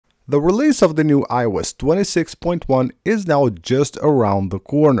The release of the new iOS 26.1 is now just around the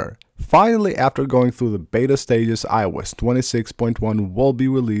corner. Finally, after going through the beta stages, iOS 26.1 will be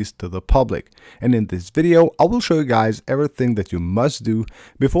released to the public. And in this video, I will show you guys everything that you must do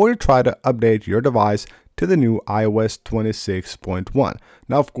before you try to update your device to the new iOS 26.1.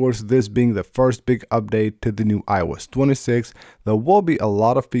 Now, of course, this being the first big update to the new iOS 26, there will be a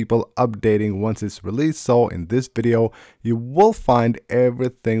lot of people updating once it's released. So in this video, you will find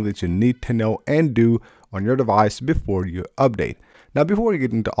everything that you need to know and do on your device before you update. Now, before we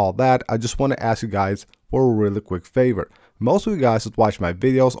get into all that, I just want to ask you guys for a really quick favor. Most of you guys that watch my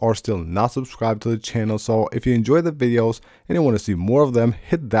videos are still not subscribed to the channel, so if you enjoy the videos and you want to see more of them,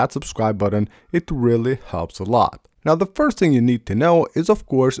 hit that subscribe button. It really helps a lot. Now, the first thing you need to know is, of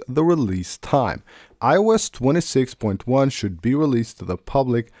course, the release time. iOS 26.1 should be released to the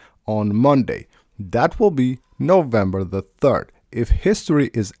public on Monday. That will be November the 3rd. If history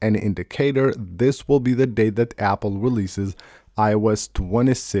is any indicator, this will be the day that Apple releases iOS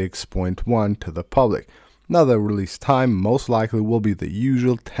 26.1 to the public. Now, the release time most likely will be the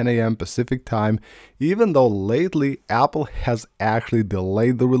usual 10 a.m. Pacific time, even though lately Apple has actually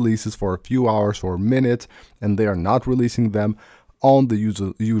delayed the releases for a few hours or minutes, and they are not releasing them on the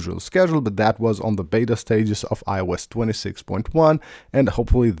usual schedule, but that was on the beta stages of iOS 26.1, and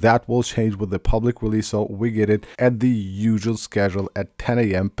hopefully that will change with the public release, so we get it at the usual schedule at 10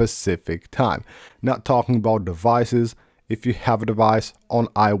 a.m. Pacific time. Not talking about devices. If you have a device on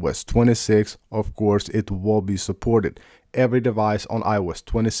iOS 26, of course, it will be supported. Every device on iOS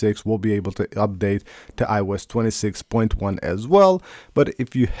 26 will be able to update to iOS 26.1 as well. But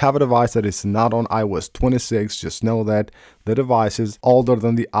if you have a device that is not on iOS 26, just know that the devices older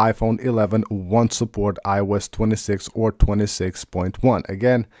than the iPhone 11 won't support iOS 26 or 26.1.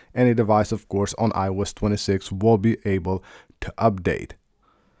 Again, any device, of course, on iOS 26 will be able to update.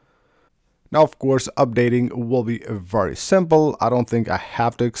 Now, of course, updating will be very simple. I don't think I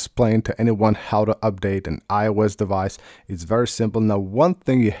have to explain to anyone how to update an iOS device. It's very simple. Now, one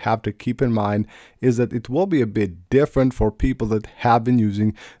thing you have to keep in mind is that it will be a bit different for people that have been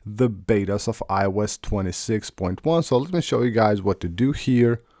using the betas of iOS 26.1. So let me show you guys what to do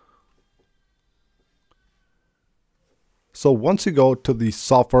here. So once you go to the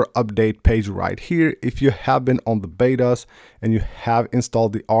software update page right here, if you have been on the betas and you have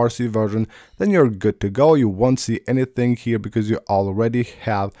installed the RC version, then you're good to go. You won't see anything here because you already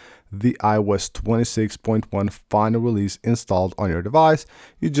have the iOS 26.1 final release installed on your device.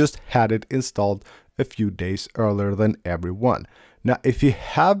 You just had it installed a few days earlier than everyone. Now, if you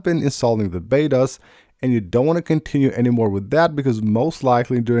have been installing the betas and you don't want to continue anymore with that, because most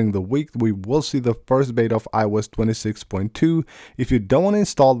likely during the week we will see the first beta of iOS 26.2. If you don't want to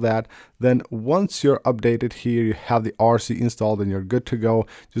install that, then once you're updated here, you have the RC installed and you're good to go.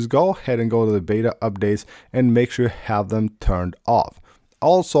 Just go ahead and go to the beta updates and make sure you have them turned off.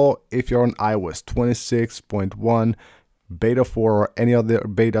 Also, if you're on iOS 26.1, beta 4 or any other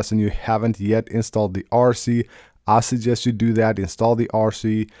betas and you haven't yet installed the RC, I suggest you do that. Install the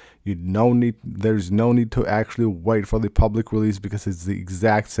RC. There's no need to actually wait for the public release because it's the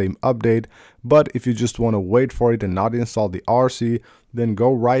exact same update. But if you just want to wait for it and not install the RC, then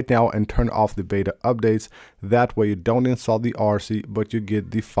go right now and turn off the beta updates. That way you don't install the RC, but you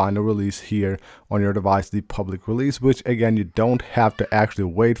get the final release here on your device, the public release, which again, you don't have to actually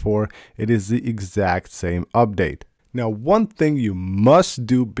wait for. It is the exact same update. Now, one thing you must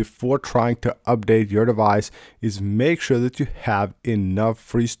do before trying to update your device is make sure that you have enough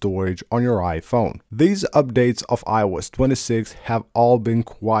free storage on your iPhone. These updates of iOS 26 have all been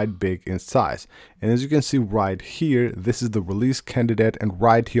quite big in size. And as you can see right here, this is the release candidate, and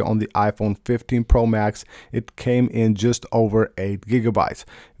right here on the iPhone 15 Pro Max, it came in just over 8 gigabytes,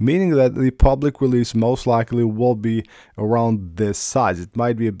 meaning that the public release most likely will be around this size. It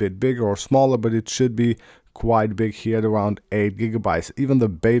might be a bit bigger or smaller, but it should be quite big here at around 8 gigabytes. Even the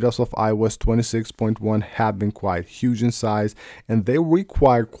betas of iOS 26.1 have been quite huge in size, and they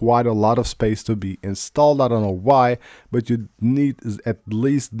require quite a lot of space to be installed. I don't know why, but you need at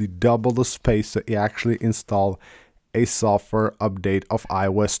least the double the space to actually install a software update of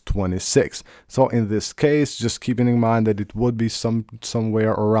iOS 26. So in this case, just keeping in mind that it would be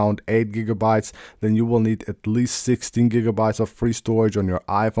somewhere around 8 gigabytes, then you will need at least 16 gigabytes of free storage on your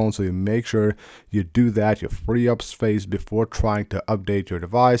iPhone. So you make sure you do that, you free up space before trying to update your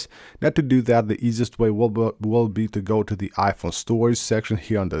device. Now, to do that, the easiest way will be to go to the iPhone storage section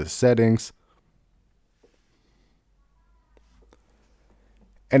here under the settings.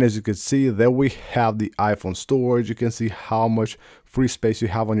 And as you can see, there we have the iPhone storage. You can see how much free space you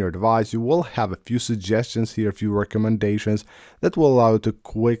have on your device. You will have a few suggestions here, a few recommendations that will allow you to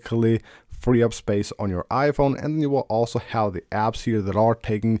quickly free up space on your iPhone. And then you will also have the apps here that are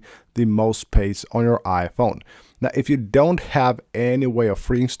taking the most space on your iPhone. Now, if you don't have any way of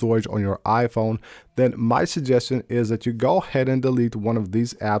freeing storage on your iPhone, then my suggestion is that you go ahead and delete one of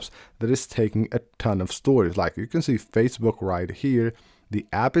these apps that is taking a ton of storage. Like you can see Facebook right here. The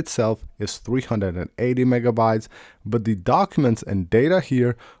app itself is 380 megabytes, but the documents and data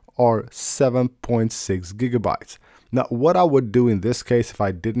here are 7.6 gigabytes. Now, what I would do in this case, if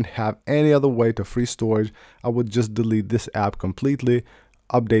I didn't have any other way to free storage, I would just delete this app completely,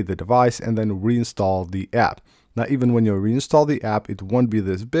 update the device, and then reinstall the app. Now, even when you reinstall the app, it won't be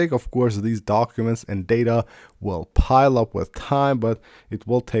this big. Of course, these documents and data will pile up with time, but it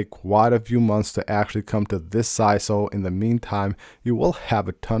will take quite a few months to actually come to this size. So in the meantime, you will have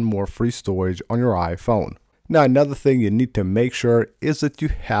a ton more free storage on your iPhone. Now, another thing you need to make sure is that you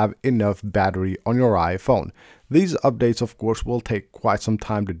have enough battery on your iPhone. These updates, of course, will take quite some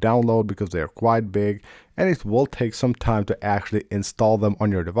time to download because they are quite big, and it will take some time to actually install them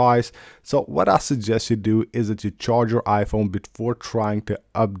on your device. So what I suggest you do is that you charge your iPhone before trying to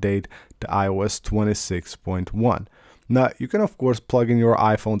update to iOS 26.1. Now, you can of course plug in your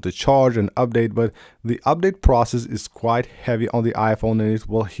iPhone to charge and update, but the update process is quite heavy on the iPhone and it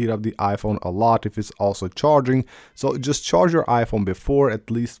will heat up the iPhone a lot if it's also charging. So just charge your iPhone before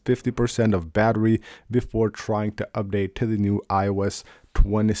at least 50% of battery before trying to update to the new iOS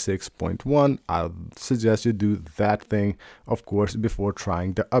 26.1. I suggest you do that thing, of course, before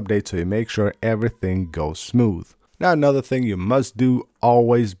trying to update so you make sure everything goes smooth. Now, another thing you must do,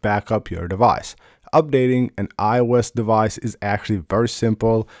 always back up your device. Updating an iOS device is actually very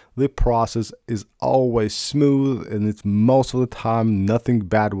simple. The process is always smooth, and it's most of the time nothing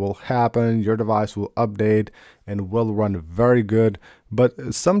bad will happen. Your device will update and will run very good,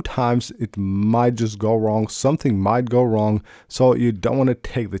 but sometimes it might just go wrong. Something might go wrong, so you don't want to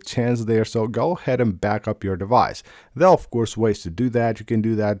take the chance there. So go ahead and back up your device. There are of course ways to do that. You can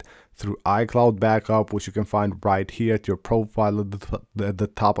do that through iCloud backup, which you can find right here at your profile at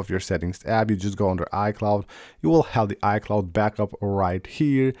the top of your settings tab. You just go under iCloud. You will have the iCloud backup right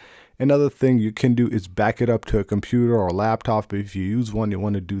here. Another thing you can do is back it up to a computer or laptop. But if you use one, you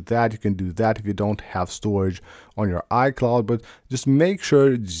want to do that, you can do that if you don't have storage on your iCloud. But just make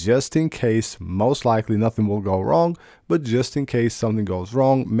sure, just in case, most likely nothing will go wrong, but just in case something goes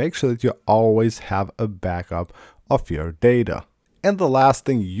wrong, make sure that you always have a backup of your data. And the last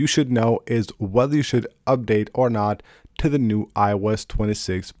thing you should know is whether you should update or not to the new iOS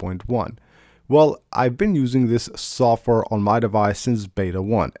 26.1. Well, I've been using this software on my device since beta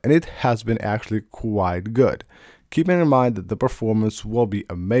 1, and it has been actually quite good. Keeping in mind that the performance will be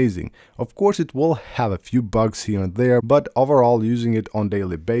amazing. Of course, it will have a few bugs here and there, but overall using it on a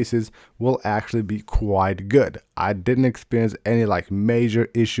daily basis will actually be quite good. I didn't experience any major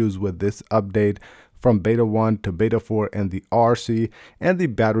issues with this update from beta 1 to beta 4 and the RC, and the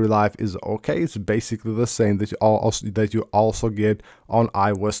battery life is okay. It's basically the same that you also get on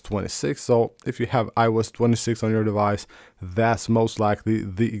iOS 26. So if you have iOS 26 on your device, that's most likely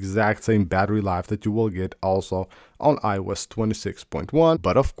the exact same battery life that you will get also on iOS 26.1.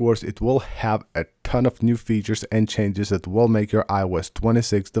 But of course, it will have a ton of new features and changes that will make your iOS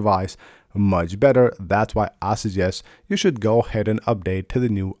 26 device much better. That's why I suggest you should go ahead and update to the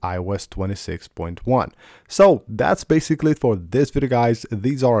new iOS 26.1. So that's basically it for this video, guys.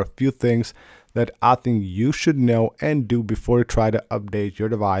 These are a few things that I think you should know and do before you try to update your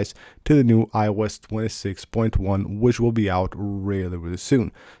device to the new iOS 26.1, which will be out really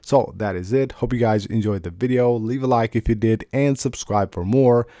soon. So that is it. Hope you guys enjoyed the video. Leave a like if you did and subscribe for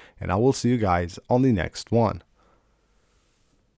more, and I will see you guys on the next one.